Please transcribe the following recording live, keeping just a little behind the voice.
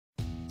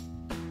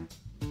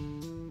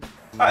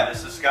Hi,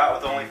 this is Scott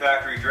with Only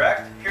Factory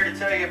Direct, here to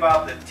tell you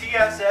about the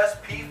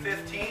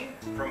TSSP15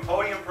 from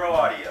Podium Pro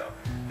Audio.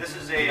 This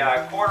is a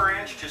 1/4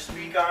 inch to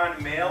Speakon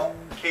male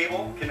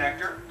cable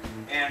connector,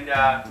 and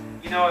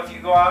you know, if you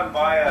go out and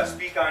buy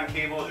Speakon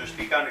cables or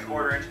Speakon to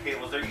 1/4 inch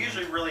cables, they're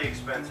usually really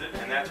expensive,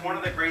 and that's one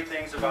of the great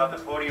things about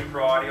the Podium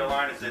Pro Audio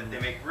line is that they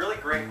make really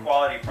great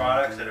quality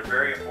products at a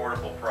very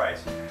affordable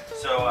price.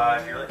 So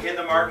if you're in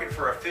the market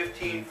for a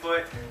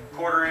 15-foot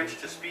 1/4 inch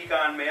to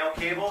Speakon male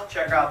cable,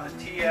 check out the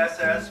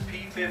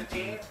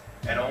TSSP15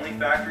 at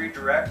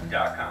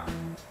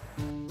onlyfactorydirect.com.